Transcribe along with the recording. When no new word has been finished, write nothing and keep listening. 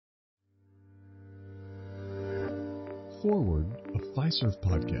Forward, a Fiserv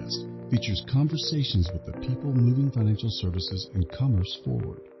podcast, features conversations with the people moving financial services and commerce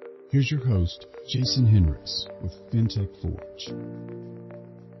forward. Here's your host, Jason Henricks with FinTech Forge.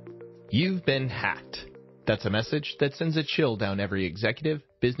 You've been hacked. That's a message that sends a chill down every executive,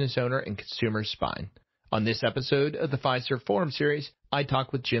 business owner, and consumer's spine. On this episode of the Fiserv Forum Series, I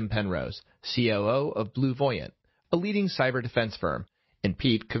talk with Jim Penrose, COO of BlueVoyant, a leading cyber defense firm, and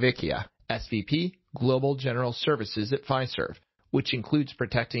Pete Kavickia, SVP, Global General Services at Fiserv, which includes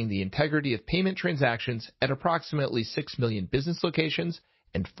protecting the integrity of payment transactions at approximately 6 million business locations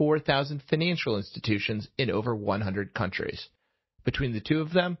and 4,000 financial institutions in over 100 countries. Between the two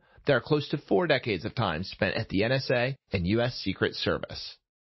of them, there are close to 4 decades of time spent at the NSA and U.S. Secret Service.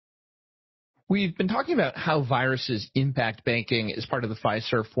 We've been talking about how viruses impact banking as part of the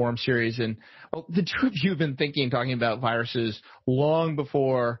Fiserv Forum Series, and the two of you have been talking about viruses long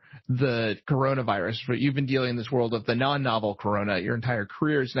before the coronavirus, but you've been dealing in this world of the non-novel corona your entire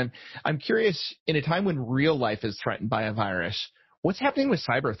careers. And I'm curious, in a time when real life is threatened by a virus, what's happening with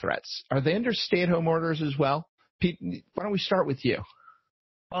cyber threats? Are they under stay-at-home orders as well? Pete, why don't we start with you?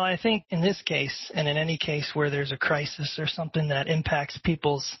 Well, I think in this case, and in any case where there's a crisis or something that impacts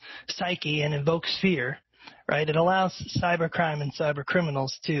people's psyche and invokes fear, right, it allows cybercrime and cyber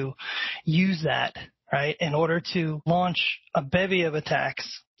criminals to use that, right, in order to launch a bevy of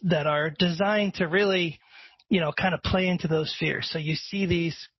attacks that are designed to really, kind of play into those fears. So you see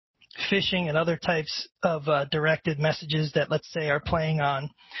these phishing and other types of directed messages that, let's say, are playing on,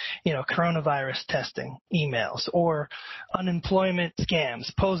 coronavirus testing emails or unemployment scams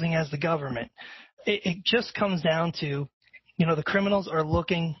posing as the government. It just comes down to, the criminals are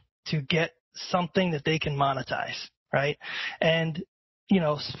looking to get something that they can monetize, right? And,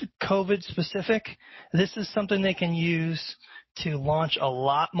 COVID specific, this is something they can use to launch a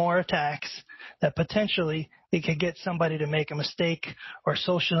lot more attacks that potentially they could get somebody to make a mistake or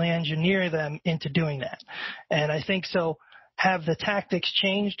socially engineer them into doing that. And I think so. Have the tactics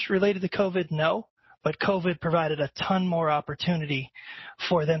changed related to COVID? No. But COVID provided a ton more opportunity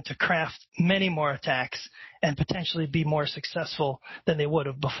for them to craft many more attacks and potentially be more successful than they would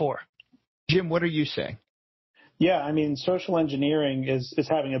have before. Jim, what are you saying? Yeah, I mean, social engineering is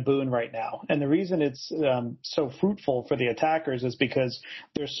having a boon right now. And the reason it's so fruitful for the attackers is because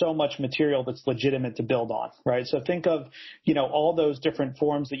there's so much material that's legitimate to build on, right? So think of, all those different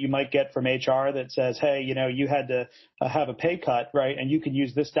forms that you might get from HR that says, hey, you had to have a pay cut, right? And you can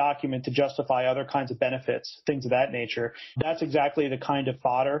use this document to justify other kinds of benefits, things of that nature. That's exactly the kind of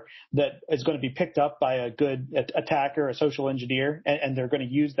fodder that is going to be picked up by a good attacker, a social engineer, and they're going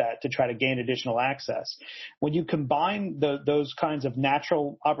to use that to try to gain additional access. When you combine those kinds of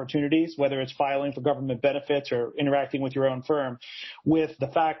natural opportunities, whether it's filing for government benefits or interacting with your own firm, with the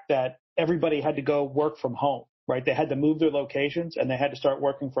fact that everybody had to go work from home, right? They had to move their locations and they had to start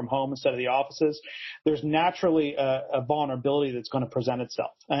working from home instead of the offices. There's naturally a vulnerability that's going to present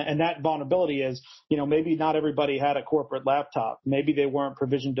itself. And that vulnerability is, maybe not everybody had a corporate laptop. Maybe they weren't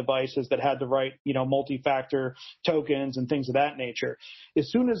provisioned devices that had the right, multi-factor tokens and things of that nature.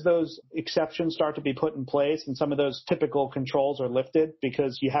 As soon as those exceptions start to be put in place and some of those typical controls are lifted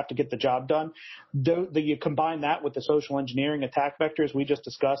because you have to get the job done, you combine that with the social engineering attack vectors we just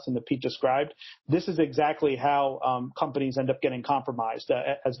discussed and that Pete described, this is exactly how companies end up getting compromised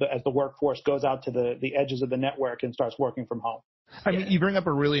as the workforce goes out to the edges of the network and starts working from home. I mean, you bring up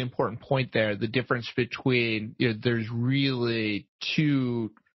a really important point there, the difference between, there's really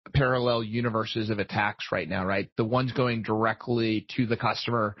two parallel universes of attacks right now, right? The ones going directly to the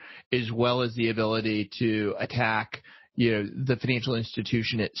customer as well as the ability to attack the financial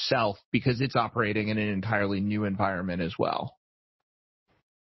institution itself because it's operating in an entirely new environment as well.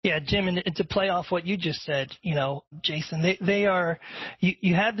 Yeah, Jim, and to play off what you just said, Jason,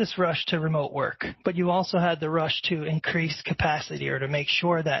 you had this rush to remote work, but you also had the rush to increase capacity or to make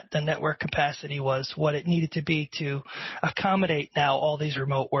sure that the network capacity was what it needed to be to accommodate now all these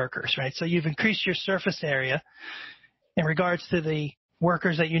remote workers, right? So you've increased your surface area in regards to the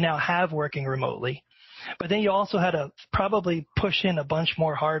workers that you now have working remotely. But then you also had to probably push in a bunch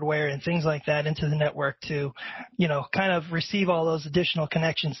more hardware and things like that into the network to, kind of receive all those additional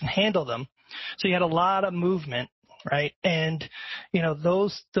connections and handle them. So you had a lot of movement, right? And,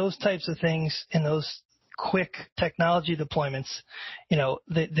 those types of things and those quick technology deployments,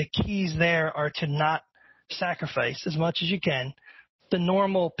 the keys there are to not sacrifice as much as you can the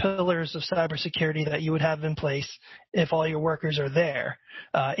normal pillars of cybersecurity that you would have in place if all your workers are there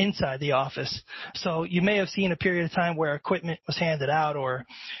inside the office. So you may have seen a period of time where equipment was handed out or,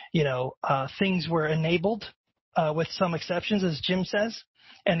 things were enabled with some exceptions, as Jim says.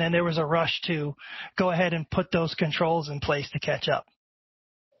 And then there was a rush to go ahead and put those controls in place to catch up.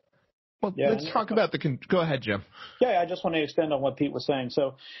 Well, let's talk about go ahead, Jim. Yeah, I just want to extend on what Pete was saying.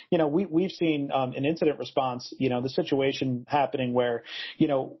 So, we've seen an incident response, the situation happening where,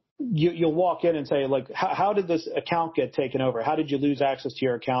 you'll walk in and say, like, how did this account get taken over? How did you lose access to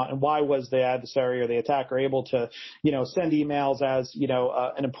your account? And why was the adversary or the attacker able to, send emails as,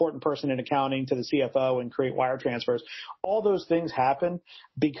 an important person in accounting to the CFO and create wire transfers? All those things happen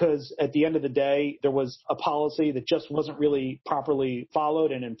because at the end of the day, there was a policy that just wasn't really properly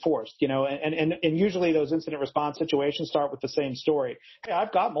followed and enforced, and usually those incident response situations start with the same story. Hey,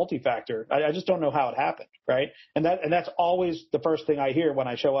 I've got multi-factor. I just don't know how it happened. Right. And that's always the first thing I hear when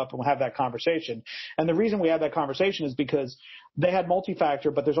I show up and we'll have that conversation. And the reason we have that conversation is because they had multi-factor,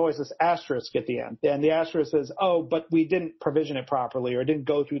 but there's always this asterisk at the end. And the asterisk says, oh, but we didn't provision it properly or didn't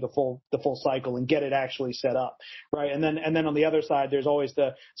go through the full cycle and get it actually set up. Right. And then on the other side, there's always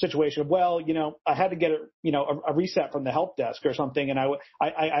the situation of, well, I had to get a reset from the help desk or something. And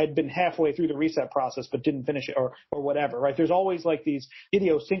I'd been halfway through the reset process, but didn't finish it or whatever. Right. There's always like these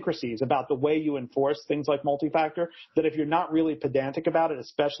idiosyncrasies about the way you enforce things like multi-factor that if you're not really pedantic about it,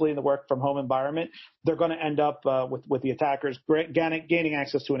 especially in the work from home environment, they're going to end up with the attackers gaining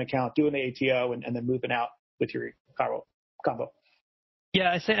access to an account, doing the ATO, and then moving out with your combo.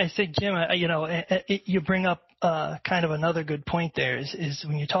 Yeah, I say, Jim, you bring up kind of another good point there is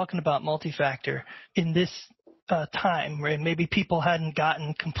when you're talking about multi-factor in this time, right? Maybe people hadn't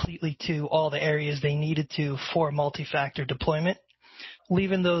gotten completely to all the areas they needed to for multi-factor deployment.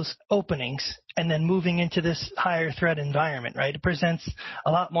 Leaving those openings and then moving into this higher threat environment, right? It presents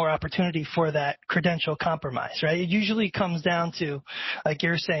a lot more opportunity for that credential compromise, right? It usually comes down to, like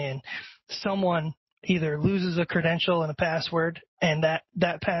you're saying, someone either loses a credential and a password, and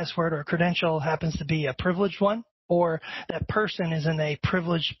that password or credential happens to be a privileged one, or that person is in a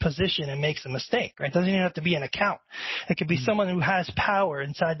privileged position and makes a mistake, right? It doesn't even have to be an account. It could be someone who has power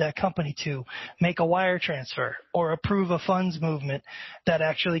inside that company to make a wire transfer or approve a funds movement that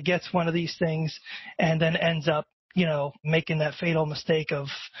actually gets one of these things and then ends up, making that fatal mistake of,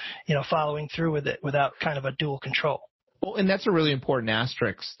 following through with it without kind of a dual control. Well, and that's a really important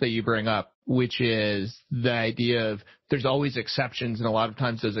asterisk that you bring up, which is the idea of there's always exceptions, and a lot of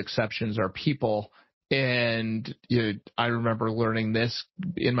times those exceptions are people. And I remember learning this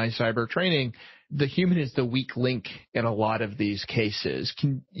in my cyber training. The human is the weak link in a lot of these cases.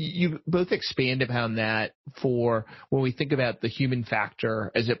 Can you both expand upon that for when we think about the human factor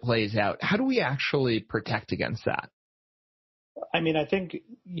as it plays out? How do we actually protect against that? I mean, I think,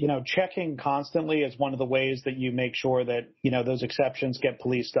 checking constantly is one of the ways that you make sure that, those exceptions get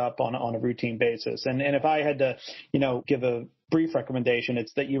policed up on a routine basis. And if I had to, give a brief recommendation,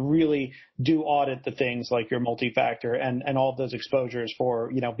 it's that you really do audit the things like your multi-factor and all of those exposures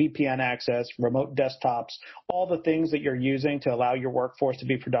for, VPN access, remote desktops, all the things that you're using to allow your workforce to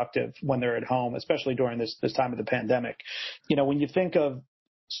be productive when they're at home, especially during this time of the pandemic. When you think of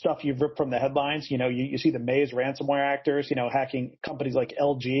stuff you've ripped from the headlines, you see the Maze ransomware actors, hacking companies like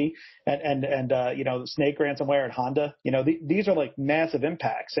LG and Snake ransomware at Honda. These are like massive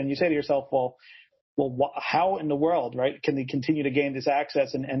impacts. And you say to yourself, well, how in the world, right, can they continue to gain this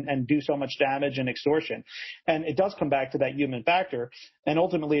access and do so much damage and extortion? And it does come back to that human factor. And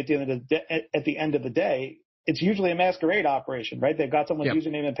ultimately, at the end of the day, it's usually a masquerade operation, right? They've got someone's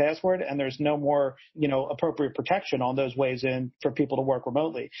username and password, and there's no more, appropriate protection on those ways in for people to work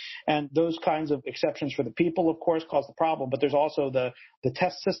remotely. And those kinds of exceptions for the people, of course, cause the problem. But there's also the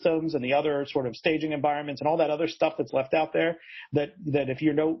test systems and the other sort of staging environments and all that other stuff that's left out there that if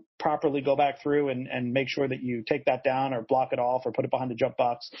you don't properly go back through and make sure that you take that down or block it off or put it behind the jump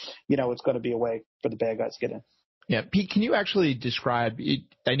box, it's going to be a way for the bad guys to get in. Yeah. Pete, can you actually describe,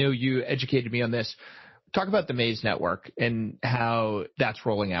 I know you educated me on this, talk about the Maze network and how that's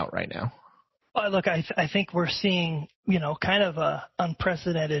rolling out right now. Well, look, I think we're seeing, kind of a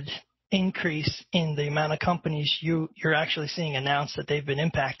unprecedented increase in the amount of companies you're actually seeing announce that they've been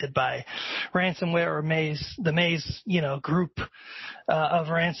impacted by ransomware or the Maze, group of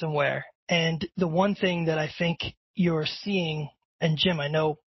ransomware. And the one thing that I think you're seeing, and Jim, I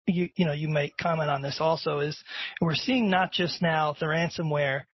know you might comment on this also, is we're seeing not just now the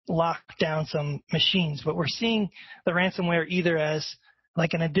ransomware lock down some machines, but we're seeing the ransomware either as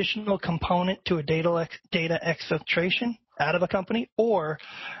like an additional component to a data exfiltration out of a company, or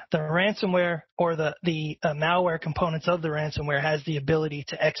the ransomware or the malware components of the ransomware has the ability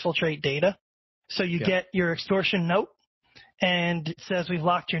to exfiltrate data. So you get your extortion note and it says we've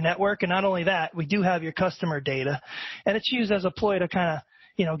locked your network. And not only that, we do have your customer data, and it's used as a ploy to kind of,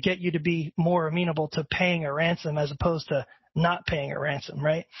 get you to be more amenable to paying a ransom as opposed to not paying a ransom,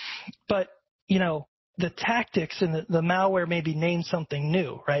 right? But, the tactics and the malware maybe named something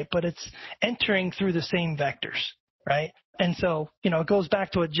new, right? But it's entering through the same vectors, right? And so, it goes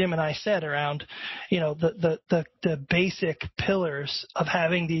back to what Jim and I said around, the basic pillars of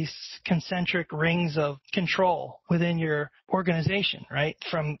having these concentric rings of control within your organization, right?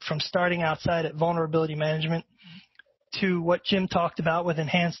 From starting outside at vulnerability management to what Jim talked about with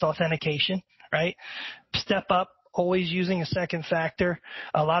enhanced authentication, right? Step up, always using a second factor.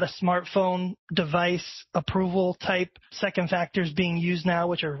 A lot of smartphone device approval type second factors being used now,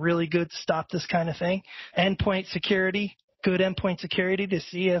 which are really good to stop this kind of thing. Endpoint security, good endpoint security to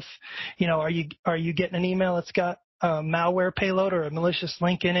see if, are you getting an email that's got a malware payload or a malicious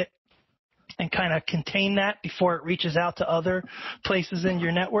link in it, and kind of contain that before it reaches out to other places in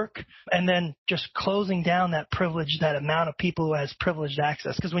your network. And then just closing down that amount of people who has privileged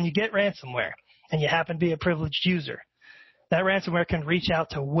access. Because when you get ransomware, and you happen to be a privileged user, that ransomware can reach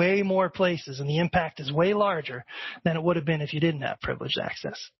out to way more places, and the impact is way larger than it would have been if you didn't have privileged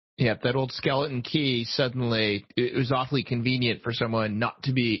access. Yeah, that old skeleton key, suddenly it was awfully convenient for someone not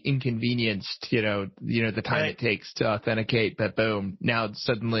to be inconvenienced, the time it takes to authenticate, but boom, now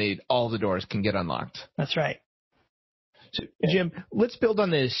suddenly all the doors can get unlocked. That's right. So, Jim, let's build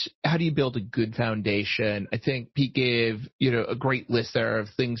on this. How do you build a good foundation? I think Pete gave, a great list there of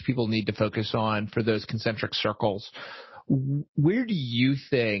things people need to focus on for those concentric circles. Where do you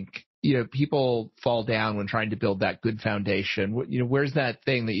think, people fall down when trying to build that good foundation? Where's that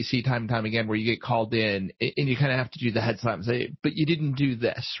thing that you see time and time again where you get called in and you kind of have to do the head slap and say, but you didn't do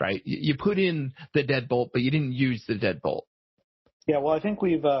this, right? You put in the deadbolt, but you didn't use the deadbolt. Yeah, well, I think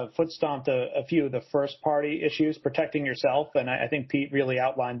we've foot stomped a few of the first party issues, protecting yourself, and I think Pete really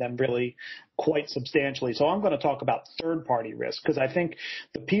outlined them really quite substantially. So I'm going to talk about third party risk, because I think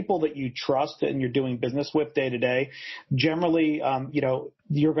the people that you trust and you're doing business with day to day, generally,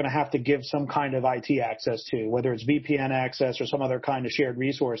 you're going to have to give some kind of IT access to, whether it's VPN access or some other kind of shared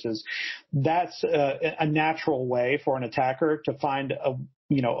resources. That's a natural way for an attacker to find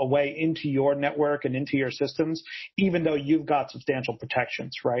a way into your network and into your systems, even though you've got substantial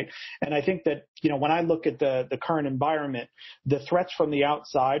protections, right? And I think that, when I look at the current environment, the threats from the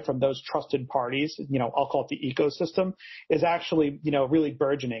outside, from those trusted parties, I'll call it the ecosystem, is actually, really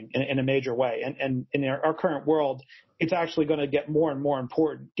burgeoning in a major way. And in our current world, it's actually going to get more and more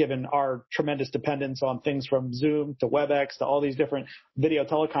important given our tremendous dependence on things from Zoom to WebEx to all these different video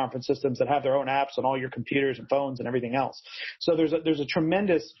teleconference systems that have their own apps on all your computers and phones and everything else. So there's a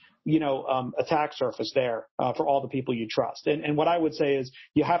tremendous attack surface there for all the people you trust. And what I would say is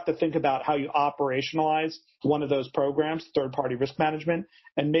you have to think about how you operationalize one of those programs, third-party risk management,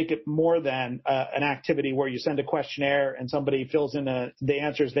 and make it more than an activity where you send a questionnaire and somebody fills in the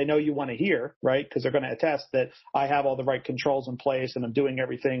answers they know you want to hear, right? Because they're going to attest that I have all the right controls in place and I'm doing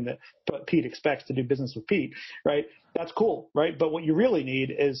everything that Pete expects to do business with Pete, right? That's cool, right? But what you really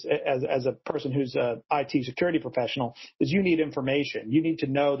need is, as a person who's a IT security professional, is you need information. You need to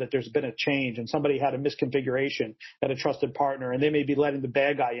know that there's been a change and somebody had a misconfiguration at a trusted partner and they may be letting the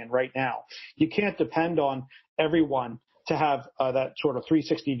bad guy in right now. You can't depend on everyone to have that sort of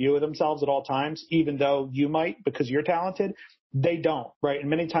 360 view of themselves at all times, even though you might because you're talented. They don't, right? And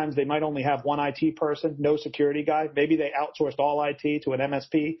many times they might only have one IT person, no security guy. Maybe they outsourced all IT to an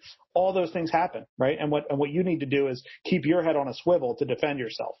MSP. All those things happen, right? And what you need to do is keep your head on a swivel to defend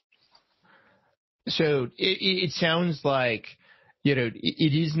yourself. So it sounds like,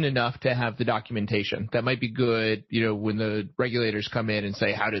 it isn't enough to have the documentation. That might be good, when the regulators come in and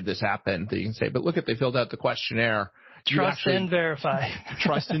say, how did this happen? That you can say, but look, they filled out the questionnaire. Trust and verify.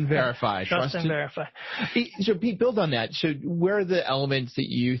 Trust and verify. Trust and verify. So, Pete, build on that. So where are the elements that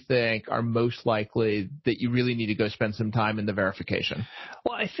you think are most likely that you really need to go spend some time in the verification?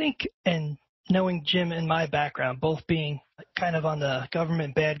 Well, I think, and knowing Jim and my background, both being kind of on the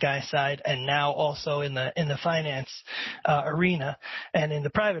government bad guy side and now also in the finance arena and in the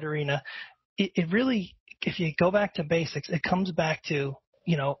private arena, it really, if you go back to basics, it comes back to,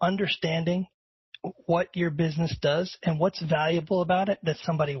 understanding what your business does and what's valuable about it that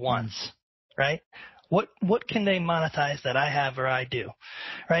somebody wants, right? What can they monetize that I have or I do,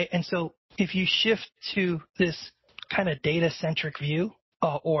 right? And so if you shift to this kind of data-centric view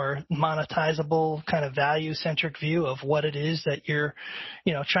or monetizable kind of value-centric view of what it is that you're,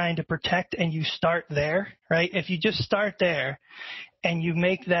 trying to protect, and you start there, right? If you just start there and you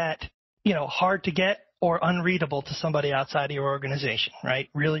make that, hard to get or unreadable to somebody outside of your organization, right?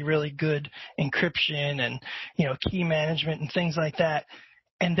 Really, really good encryption and, key management and things like that.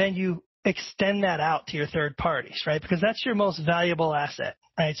 And then you extend that out to your third parties, right? Because that's your most valuable asset.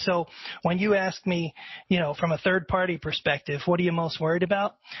 right? So when you ask me, from a third party perspective, what are you most worried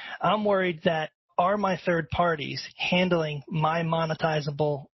about? I'm worried that are my third parties handling my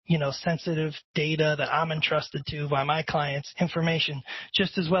monetizable, sensitive data that I'm entrusted to by my clients' information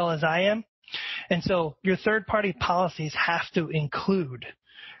just as well as I am? And so your third party policies have to include,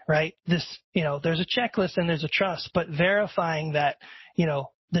 right, this, there's a checklist and there's a trust, but verifying that,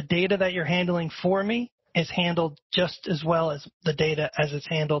 the data that you're handling for me is handled just as well as the data as it's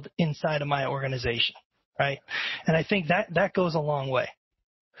handled inside of my organization, right? And I think that goes a long way.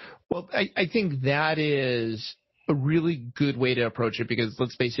 Well, I think that is a really good way to approach it because,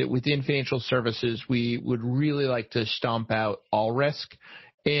 let's face it, within financial services, we would really like to stomp out all risk.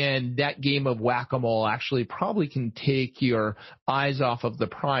 And that game of whack-a-mole actually probably can take your eyes off of the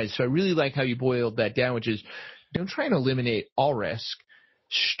prize. So I really like how you boiled that down, which is don't try and eliminate all risk.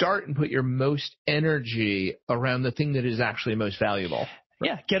 Start and put your most energy around the thing that is actually most valuable.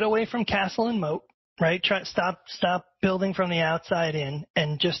 Yeah, get away from castle and moat, right? Stop building from the outside in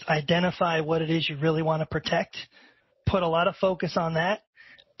and just identify what it is you really want to protect. Put a lot of focus on that.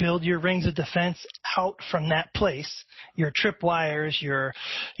 Build your rings of defense out from that place. Your tripwires, your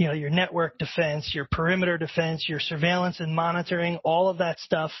network defense, your perimeter defense, your surveillance and monitoring, all of that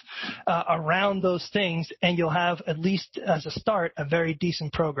stuff around those things, and you'll have, at least as a start, a very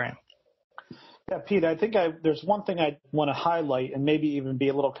decent program. Yeah, Pete, I think there's one thing I want to highlight and maybe even be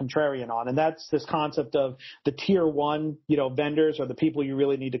a little contrarian on, and that's this concept of the tier one, vendors or the people you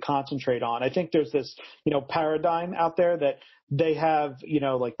really need to concentrate on. I think there's this, paradigm out there that they have,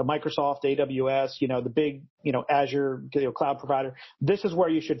 like the Microsoft, AWS, the big, Azure cloud provider. This is where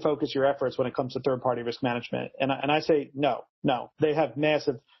you should focus your efforts when it comes to third-party risk management. And I say no. They have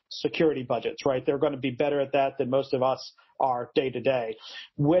massive security budgets, right? They're going to be better at that than most of us are day to day.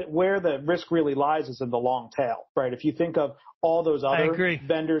 Where the risk really lies is in the long tail, right? If you think of all those other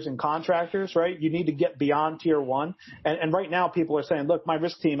vendors and contractors, right, you need to get beyond tier one. And right now people are saying, look, my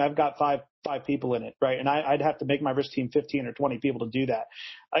risk team, I've got five people in it, right? And I'd have to make my risk team 15 or 20 people to do that.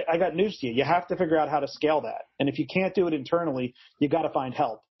 I got news to you. You have to figure out how to scale that. And if you can't do it internally, you got to find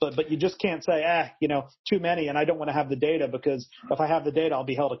help. But you just can't say, too many, and I don't want to have the data because if I have the data, I'll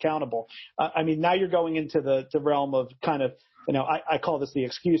be held accountable. Now you're going into the realm of kind of, I call this the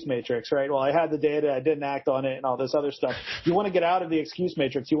excuse matrix, right? Well, I had the data, I didn't act on it, and all this other stuff. You want to get out of the excuse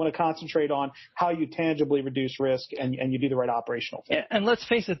matrix. You want to concentrate on how you tangibly reduce risk and you do the right operational thing. Yeah, and let's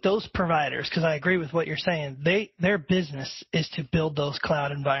face it, those providers, because I agree with what you're saying, their business is to build those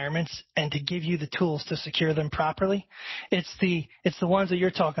cloud environments and to give you the tools to secure them properly. It's the ones that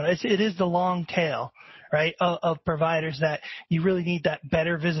you're talking about. It is the long tail, right, of providers that you really need that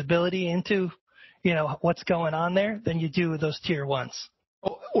better visibility into, what's going on there than you do with those tier ones.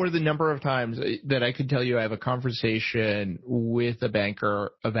 Or the number of times that I could tell you I have a conversation with a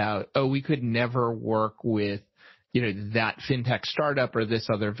banker about, we could never work with, that fintech startup or this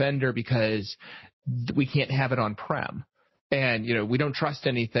other vendor because we can't have it on-prem. And, we don't trust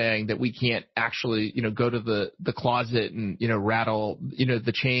anything that we can't actually, go to the closet and, rattle,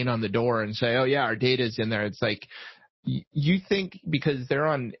 the chain on the door and say, oh, yeah, our data's in there. It's like, you think because they're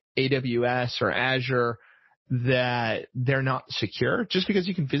on AWS or Azure that they're not secure just because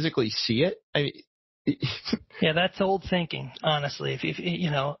you can physically see it? Yeah, that's old thinking, honestly.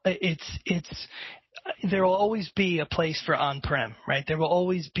 There will always be a place for on-prem, right? There will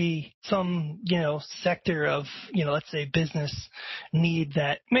always be some, sector of, let's say business need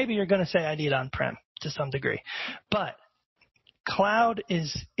that maybe you're going to say I need on-prem to some degree. But cloud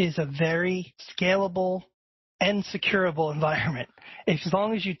is a very scalable and securable environment. As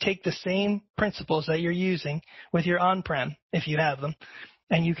long as you take the same principles that you're using with your on-prem, if you have them,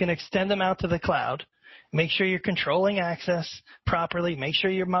 and you can extend them out to the cloud, make sure you're controlling access properly, make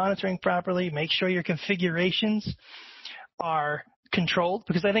sure you're monitoring properly, make sure your configurations are controlled,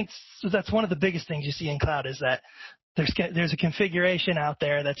 because I think that's one of the biggest things you see in cloud is that there's a configuration out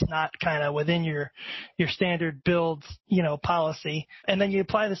there that's not kind of within your standard build, policy, and then you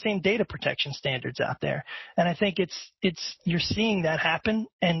apply the same data protection standards out there. And I think you're seeing that happen,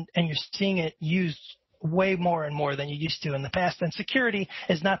 and you're seeing it used way more and more than you used to in the past. And security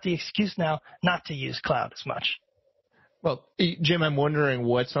is not the excuse now not to use cloud as much. Well, Jim, I'm wondering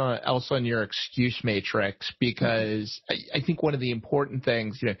what's else on your excuse matrix, because I think one of the important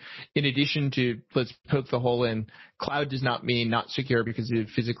things, in addition to let's poke the hole in, cloud does not mean not secure because you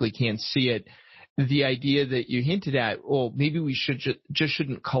physically can't see it. The idea that you hinted at, well, maybe we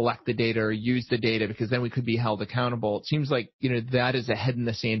shouldn't collect the data or use the data because then we could be held accountable. It seems like, that is a head in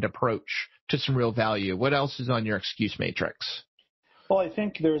the sand approach to some real value. What else is on your excuse matrix? Well, I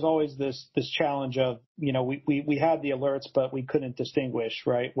think there's always this challenge of we had the alerts, but we couldn't distinguish,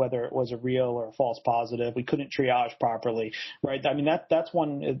 right, whether it was a real or a false positive. We couldn't triage properly, right? I mean, that's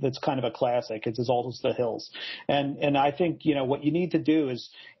one that's kind of a classic. It's as old as the hills. And I think, what you need to do is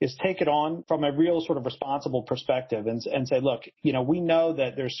take it on from a real sort of responsible perspective and say, look, we know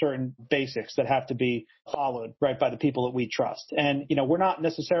that there's certain basics that have to be followed, right, by the people that we trust. And, we're not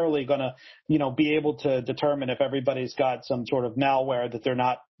necessarily going to, be able to determine if everybody's got some sort of malware that they're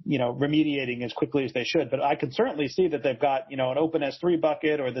not remediating as quickly as they should. But I can certainly see that they've got, an open S3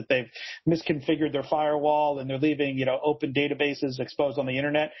 bucket, or that they've misconfigured their firewall and they're leaving, open databases exposed on the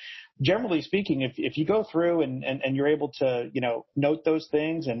internet. Generally speaking, if you go through and you're able to, note those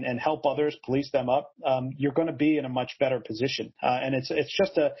things and help others police them up, you're going to be in a much better position. And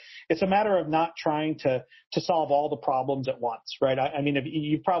it's a matter of not trying to solve all the problems at once, right? I mean, if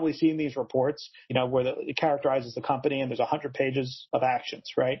you've probably seen these reports, where it characterizes the company and there's 100 pages of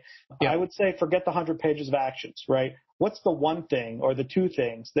actions, right? Yeah. I would say forget the 100 pages of actions, right? What's the one thing or the two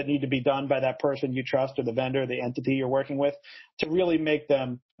things that need to be done by that person you trust, or the vendor, the entity you're working with, to really make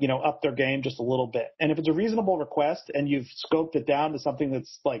them, up their game just a little bit? And if it's a reasonable request and you've scoped it down to something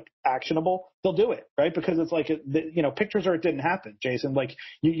that's like actionable, they'll do it, right? Because it's like, pictures or it didn't happen, Jason. Like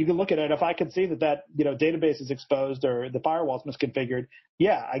you can look at it. If I can see that, database is exposed or the firewall's misconfigured,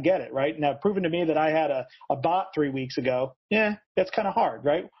 yeah, I get it, right? Now, proving to me that I had a bot 3 weeks ago, that's kind of hard,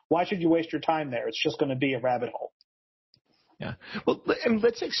 right? Why should you waste your time there? It's just going to be a rabbit hole. Yeah. Well, and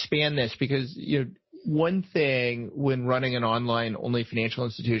let's expand this, because, one thing when running an online-only financial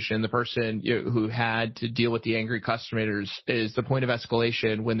institution, the person who had to deal with the angry customers is the point of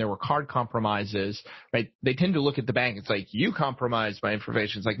escalation when there were card compromises, right? They tend to look at the bank. It's like, you compromised my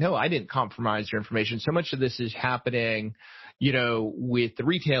information. It's like, no, I didn't compromise your information. So much of this is happening, with the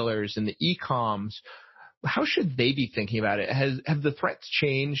retailers and the e-coms. How should they be thinking about it? Have the threats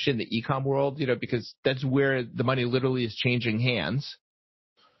changed in the e-com world? Because that's where the money literally is changing hands.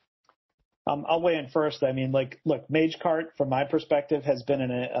 I'll weigh in first. I mean, look, MageCart, from my perspective, has been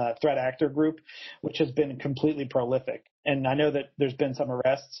in a threat actor group, which has been completely prolific. And I know that there's been some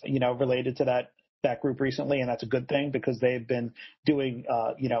arrests, related to that group recently, and that's a good thing, because they've been doing,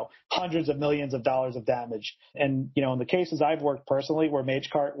 hundreds of millions of dollars of damage. And, in the cases I've worked personally where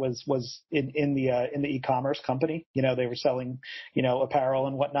MageCart was in the e-commerce company, they were selling, apparel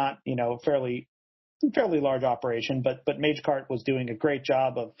and whatnot, fairly large operation, but MageCart was doing a great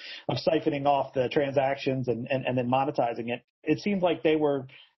job of siphoning off the transactions and then monetizing it. It seemed like they were,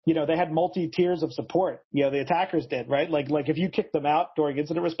 they had multi-tiers of support. The attackers did, right? Like if you kicked them out during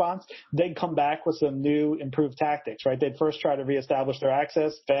incident response, they'd come back with some new improved tactics, right? They'd first try to reestablish their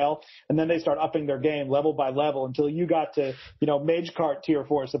access, fail, and then they start upping their game level by level until you got to, MageCart tier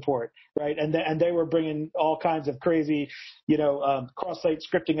 4 support, right? And they were bringing all kinds of crazy, cross-site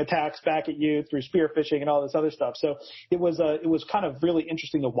scripting attacks back at you through spear phishing and all this other stuff. So it was kind of really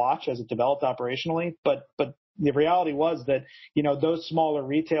interesting to watch as it developed operationally, but the reality was that, those smaller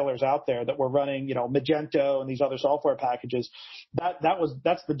retailers out there that were running, Magento and these other software packages,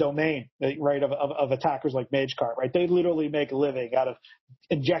 that's the domain, right, of attackers like MageCart, right? They literally make a living out of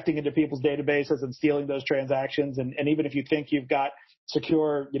injecting into people's databases and stealing those transactions. And even if you think you've got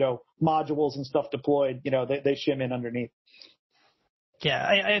secure, modules and stuff deployed, they shim in underneath. Yeah,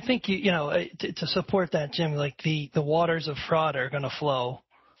 I think, to support that, Jim, like the waters of fraud are going to flow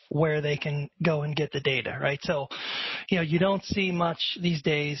where they can go and get the data, right? So, you don't see much these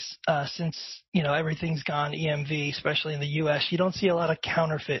days since, everything's gone EMV, especially in the U.S. You don't see a lot of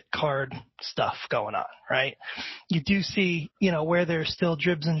counterfeit card stuff going on, right? You do see, where there's still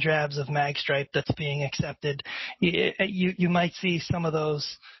dribs and drabs of MagStripe that's being accepted. You might see some of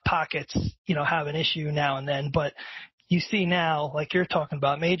those pockets, have an issue now and then, but you see now, like you're talking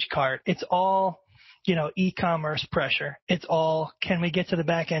about MageCart, it's all e-commerce pressure. It's all, can we get to the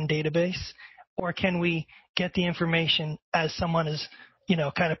back-end database, or can we get the information as someone is,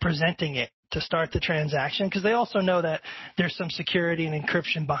 kind of presenting it to start the transaction? Because they also know that there's some security and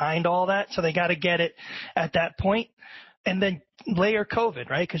encryption behind all that, so they got to get it at that point. And then layer COVID,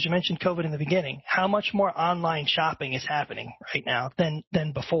 right? Because you mentioned COVID in the beginning. How much more online shopping is happening right now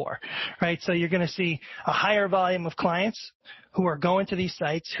than before, right? So you're going to see a higher volume of clients who are going to these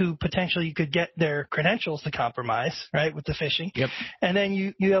sites who potentially could get their credentials to compromise, right, with the phishing. Yep. And then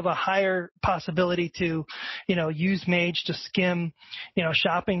you have a higher possibility to, use Mage to skim,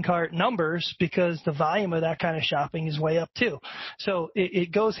 shopping cart numbers, because the volume of that kind of shopping is way up too. So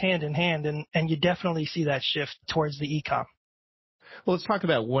it goes hand in hand, and you definitely see that shift towards the e-com. Well, let's talk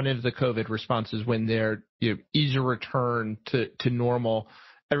about one of the COVID responses when there is a return to normal.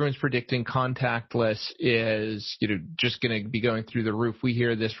 everyone's predicting contactless is, just going to be going through the roof. We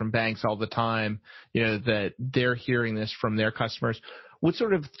hear this from banks all the time, that they're hearing this from their customers. What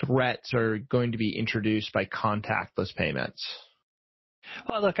sort of threats are going to be introduced by contactless payments?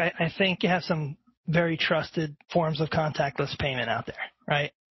 Well, look, I think you have some very trusted forms of contactless payment out there,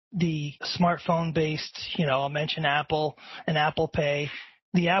 right? The smartphone-based, I'll mention Apple and Apple Pay.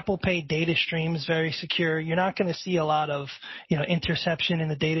 The Apple Pay data stream is very secure. You're not going to see a lot of, interception in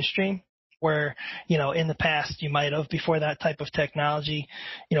the data stream where, in the past you might have before that type of technology,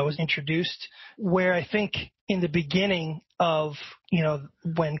 was introduced. Where I think in the beginning of,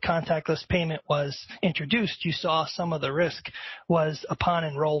 when contactless payment was introduced, you saw some of the risk was upon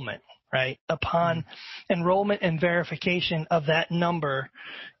enrollment, right? Upon enrollment and verification of that number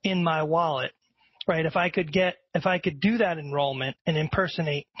in my wallet. Right. If I could do that enrollment and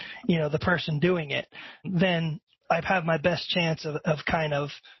impersonate, the person doing it, then I'd have my best chance of kind of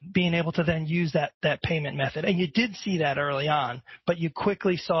being able to then use that payment method. And you did see that early on, but you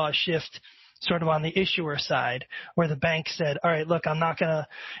quickly saw a shift sort of on the issuer side where the bank said, all right, look, I'm not going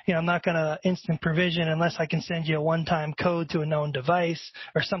to instant provision unless I can send you a one-time code to a known device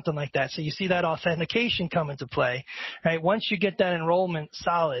or something like that. So you see that authentication come into play, right? Once you get that enrollment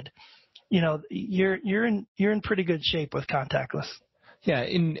solid, you're in pretty good shape with contactless. Yeah,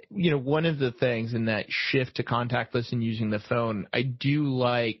 and one of the things in that shift to contactless and using the phone, I do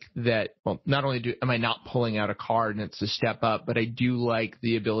like that. Well, not only am I not pulling out a card and it's a step up, but I do like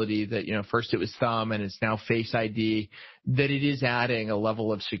the ability that first it was thumb and it's now Face ID. That it is adding a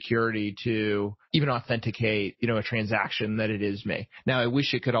level of security to even authenticate, a transaction that it is me. Now, I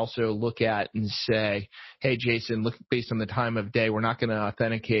wish it could also look at and say, hey, Jason, look, based on the time of day, we're not going to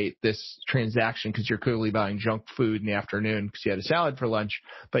authenticate this transaction because you're clearly buying junk food in the afternoon because you had a salad for lunch.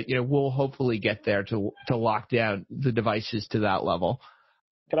 But, we'll hopefully get there to lock down the devices to that level.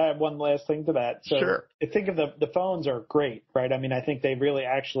 Can I have one last thing to that? So Sure. I think of the phones are great, right? I mean, I think they really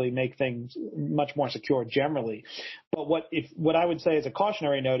actually make things much more secure generally. But what I would say as a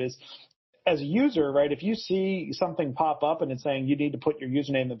cautionary note is, as a user, right, if you see something pop up and it's saying you need to put your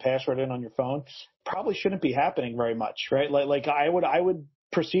username and password in on your phone, probably shouldn't be happening very much, right? Like I would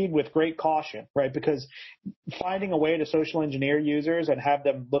proceed with great caution, right? Because finding a way to social engineer users and have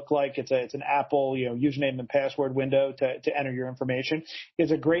them look like it's an Apple, username and password window to enter your information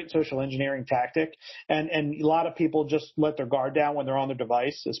is a great social engineering tactic. And a lot of people just let their guard down when they're on their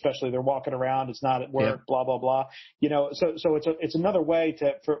device, especially they're walking around, it's not at work, blah, blah, blah. So it's another way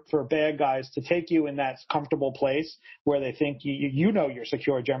for bad guys to take you in that comfortable place where they think you're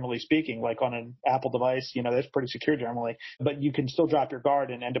secure, generally speaking, like on an Apple device, that's pretty secure generally, but you can still drop your guard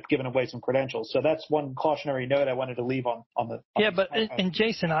and end up giving away some credentials. So that's one cautionary note I wanted to leave on the. And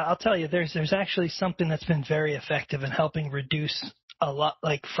Jason, I'll tell you, there's actually something that's been very effective in helping reduce a lot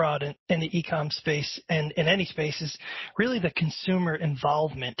like fraud in the e-com space and in any space is really the consumer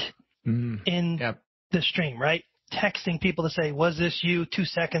involvement in the stream, right? Texting people to say, was this you 2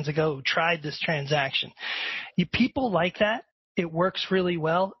 seconds ago who tried this transaction? People like that. It works really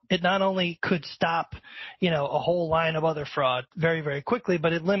well. It not only could stop, a whole line of other fraud very, very quickly,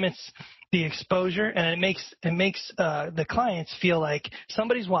 but it limits the exposure and it makes the clients feel like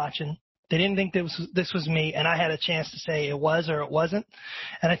somebody's watching. They didn't think this was me, and I had a chance to say it was or it wasn't.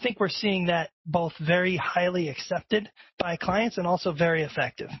 And I think we're seeing that both very highly accepted by clients and also very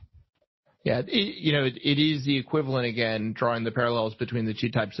effective. Yeah, it is the equivalent, again, drawing the parallels between the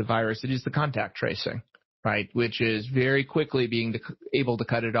two types of virus. It is the contact tracing. Right, which is very quickly being able to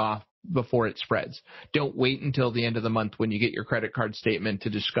cut it off before it spreads. Don't wait until the end of the month when you get your credit card statement to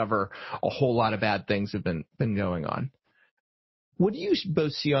discover a whole lot of bad things have been going on. What do you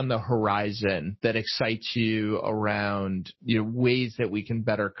both see on the horizon that excites you around ways that we can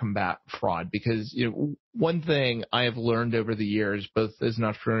better combat fraud? Because one thing I have learned over the years, both as an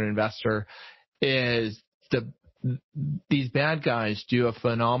entrepreneur and investor, is these bad guys do a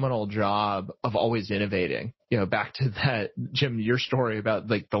phenomenal job of always innovating. Back to that, Jim, your story about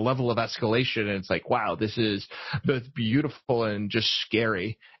like the level of escalation. And it's like, wow, this is both beautiful and just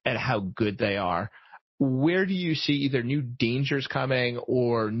scary at how good they are. Where do you see either new dangers coming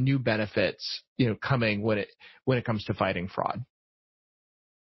or new benefits, coming when it comes to fighting fraud?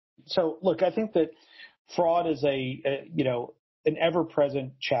 So look, I think that fraud is an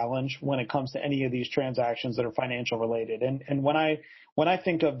ever-present challenge when it comes to any of these transactions that are financial related. And when I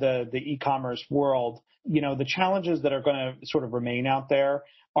think of the e-commerce world, the challenges that are going to sort of remain out there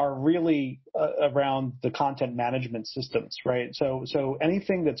are really around the content management systems, right? So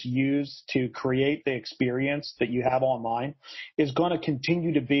anything that's used to create the experience that you have online is going to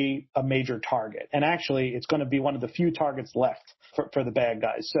continue to be a major target. And actually, it's going to be one of the few targets left for the bad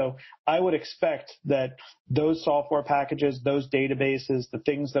guys. So I would expect that those software packages, those databases, the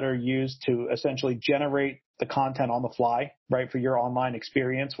things that are used to essentially generate the content on the fly, right, for your online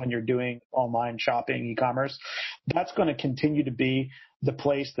experience when you're doing online shopping, e-commerce, that's going to continue to be the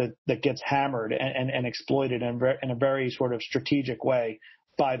place that gets hammered and exploited in a very sort of strategic way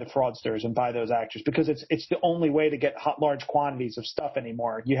by the fraudsters and by those actors, because it's the only way to get large quantities of stuff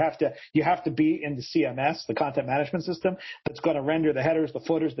anymore. You have to be in the CMS, the content management system, that's going to render the headers, the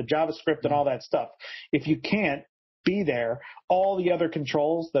footers, the JavaScript, and all that stuff. If you can't be there, all the other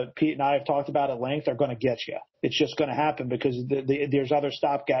controls that Pete and I have talked about at length are going to get you. It's just going to happen because there's other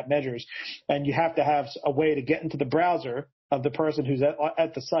stopgap measures, and you have to have a way to get into the browser of the person who's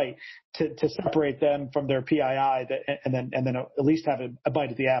at the site to separate them from their PII, and then at least have a bite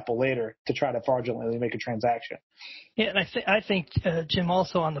at the apple later to try to fraudulently make a transaction. Yeah, and I think Jim,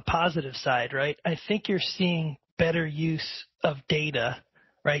 also on the positive side, right? I think you're seeing better use of data,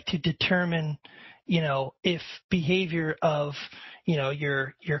 right, to determine, if behavior of,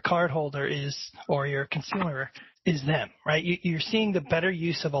 your cardholder is, or your consumer is them, right? You're seeing the better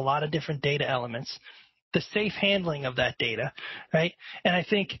use of a lot of different data elements, the safe handling of that data, right? And I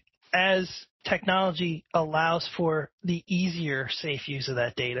think as technology allows for the easier safe use of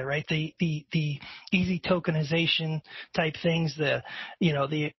that data, right? The easy tokenization type things, the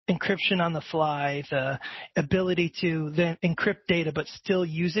encryption on the fly, the ability to then encrypt data but still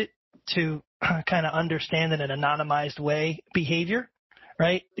use it to kind of understand in an anonymized way behavior,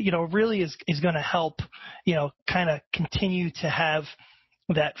 right? Really is going to help, kind of continue to have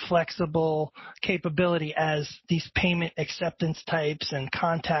that flexible capability as these payment acceptance types and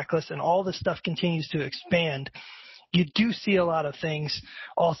contactless and all this stuff continues to expand. You do see a lot of things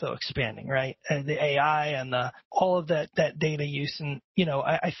also expanding, right? And the AI and all of that data use. And,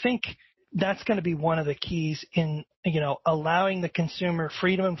 I think that's going to be one of the keys in, allowing the consumer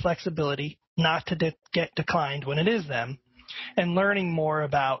freedom and flexibility not to get declined when it is them, and learning more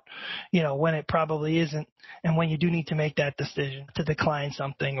about, when it probably isn't, and when you do need to make that decision to decline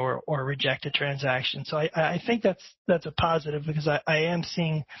something or reject a transaction. So I think that's a positive, because I am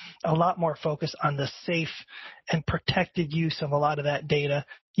seeing a lot more focus on the safe and protected use of a lot of that data,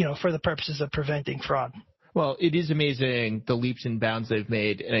 for the purposes of preventing fraud. Well, it is amazing the leaps and bounds they've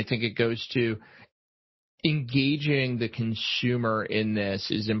made, and I think it goes to engaging the consumer in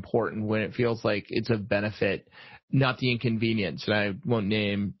this is important when it feels like it's of benefit, not the inconvenience. And I won't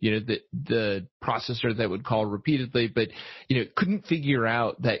name, the processor that would call repeatedly, but, couldn't figure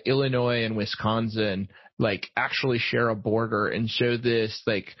out that Illinois and Wisconsin actually share a border, and show this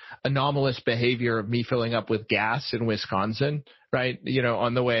anomalous behavior of me filling up with gas in Wisconsin, right?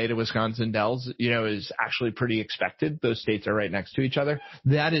 On the way to Wisconsin Dells, is actually pretty expected. Those states are right next to each other.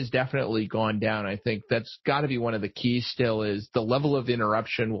 That has definitely gone down. I think that's got to be one of the keys still, is the level of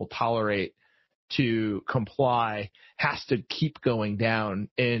interruption we'll tolerate to comply has to keep going down.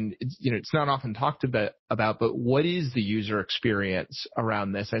 And it's not often talked about, but what is the user experience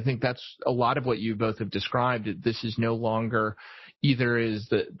around this? I think that's a lot of what you both have described. This is no longer either is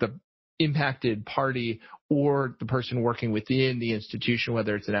the impacted party or the person working within the institution,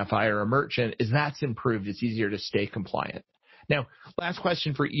 whether it's an FI or a merchant, is that's improved. It's easier to stay compliant. Now, last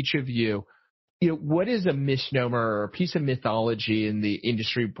question for each of you. What is a misnomer or a piece of mythology in the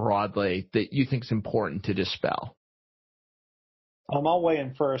industry broadly that you think is important to dispel? I'll weigh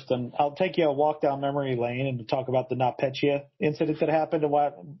in first, and I'll take you a walk down memory lane and talk about the NotPetya incident that happened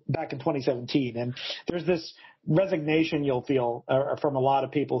back in 2017. And there's this resignation you'll feel from a lot of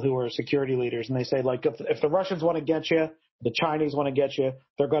people who are security leaders, and they say, if the Russians want to get you, the Chinese want to get you,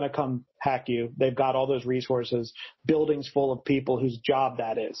 they're going to come hack you. They've got all those resources, buildings full of people whose job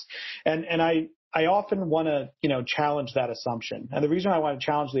that is. And I often want to, challenge that assumption. And the reason I want to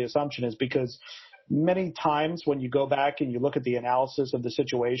challenge the assumption is because many times when you go back and you look at the analysis of the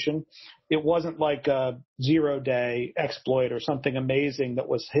situation, it wasn't like a 0-day exploit or something amazing that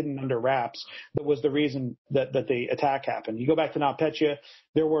was hidden under wraps that was the reason that the attack happened. You go back to NotPetya,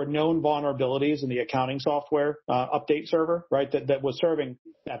 there were known vulnerabilities in the accounting software update server, right, that was serving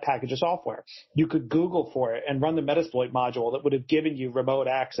that package of software. You could Google for it and run the Metasploit module that would have given you remote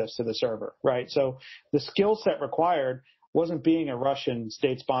access to the server, right? So the skill set required wasn't being a Russian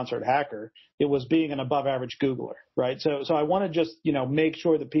state-sponsored hacker. It was being an above-average Googler, right? So I want to just, make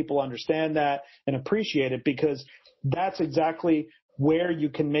sure that people understand that and appreciate it, because that's exactly where you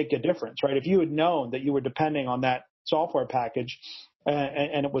can make a difference, right? If you had known that you were depending on that software package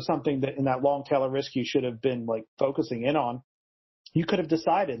and it was something that in that long tail of risk you should have been like focusing in on, you could have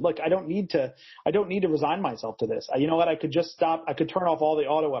decided, look, I don't need to resign myself to this. You know what? I could just stop. I could turn off all the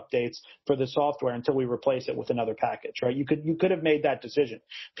auto updates for the software until we replace it with another package, right? You could have made that decision.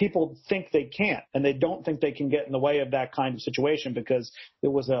 People think they can't, and they don't think they can get in the way of that kind of situation because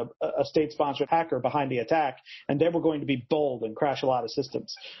there was a state-sponsored hacker behind the attack, and they were going to be bold and crash a lot of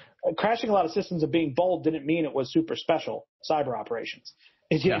systems. Crashing a lot of systems and being bold didn't mean it was super special cyber operations.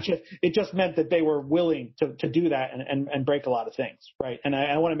 It just meant that they were willing to do that and break a lot of things, right? And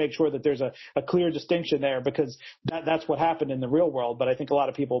I want to make sure that there's a clear distinction there because that's what happened in the real world. But I think a lot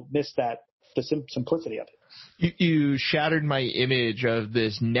of people miss the simplicity of it. You shattered my image of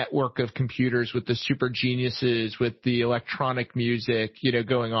this network of computers with the super geniuses, with the electronic music,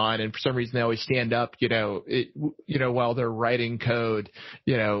 going on. And for some reason they always stand up, while they're writing code,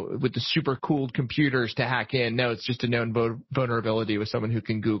 with the super cooled computers to hack in. No, it's just a known vulnerability with someone who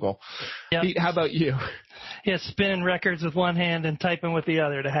can Google. Yep. Pete, how about you? Yeah, spinning records with one hand and typing with the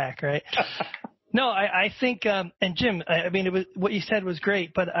other to hack, right? No, I think, and Jim, I mean, it was what you said was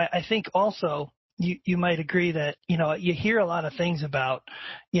great, but I think also you might agree that, you hear a lot of things about,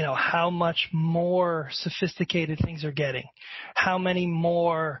 how much more sophisticated things are getting, how many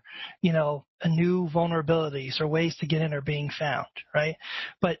more, new vulnerabilities or ways to get in are being found, right?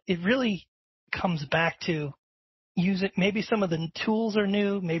 But it really comes back to maybe some of the tools are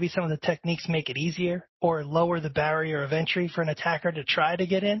new, maybe some of the techniques make it easier or lower the barrier of entry for an attacker to try to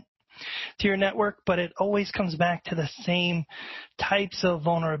get in to your network, but it always comes back to the same types of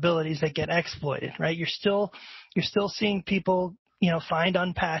vulnerabilities that get exploited, right? You're still seeing people, find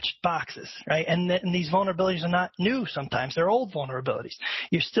unpatched boxes, right? And these vulnerabilities are not new sometimes. They're old vulnerabilities.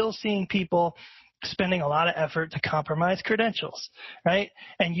 You're still seeing people spending a lot of effort to compromise credentials, right?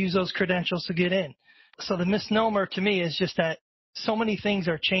 And use those credentials to get in. So the misnomer to me is just that so many things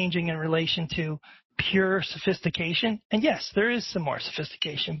are changing in relation to pure sophistication. And yes, there is some more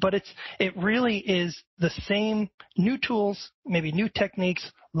sophistication, but it really is the same new tools, maybe new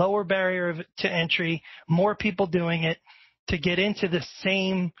techniques, lower barrier to entry, more people doing it to get into the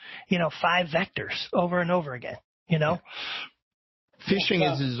same, 5 vectors over and over again,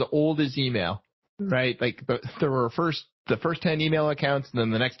 Phishing is as old as email, right? Like there were the first 10 email accounts, and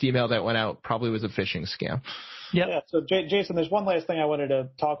then the next email that went out probably was a phishing scam. Yep. Yeah. So Jason, there's one last thing I wanted to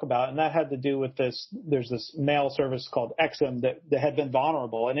talk about, and that had to do with this. There's this mail service called Exim that had been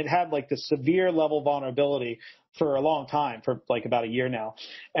vulnerable, and it had like this severe level vulnerability for a long time, for like about a year now.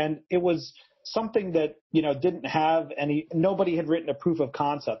 And it was something that, didn't have nobody had written a proof of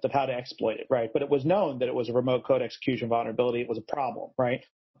concept of how to exploit it, right? But it was known that it was a remote code execution vulnerability. It was a problem, right?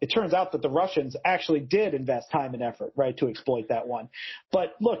 It turns out that the Russians actually did invest time and effort, right, to exploit that one.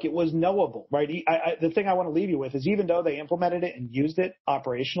 But look, it was knowable, right? The thing I want to leave you with is even though they implemented it and used it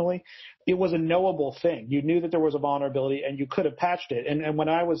operationally, it was a knowable thing. You knew that there was a vulnerability and you could have patched it. And when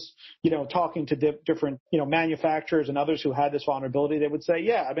I was, talking to different, manufacturers and others who had this vulnerability, they would say,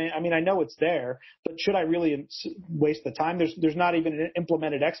 yeah, I mean, I know it's there, but should I really waste the time? There's not even an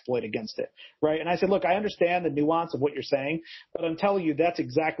implemented exploit against it, right? And I said, look, I understand the nuance of what you're saying, but I'm telling you that's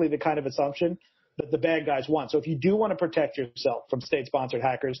exactly the kind of assumption that the bad guys want. So if you do want to protect yourself from state-sponsored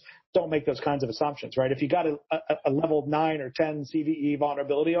hackers, don't make those kinds of assumptions, right? If you got a level 9 or 10 CVE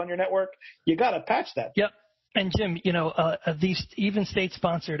vulnerability on your network, you got to patch that. Yep. And Jim, these even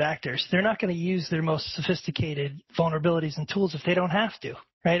state-sponsored actors, they're not going to use their most sophisticated vulnerabilities and tools if they don't have to,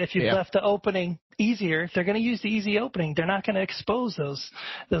 right? If you've left the opening easier, they're going to use the easy opening. They're not going to expose those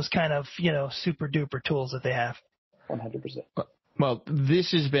kind of, super-duper tools that they have. 100%. Well,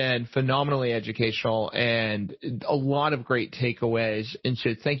 this has been phenomenally educational and a lot of great takeaways. And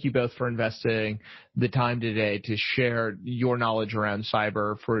so thank you both for investing the time today to share your knowledge around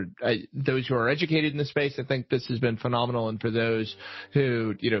cyber. For those who are educated in the space, I think this has been phenomenal. And for those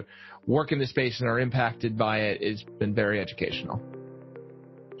who, work in the space and are impacted by it, it's been very educational.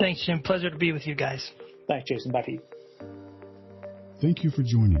 Thanks, Jim. Pleasure to be with you guys. Thanks, Jason. Bye, Pete. Thank you for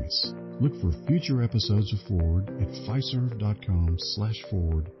joining us. Look for future episodes of Forward at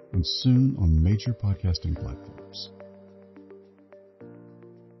fiserv.com/forward and soon on major podcasting platforms.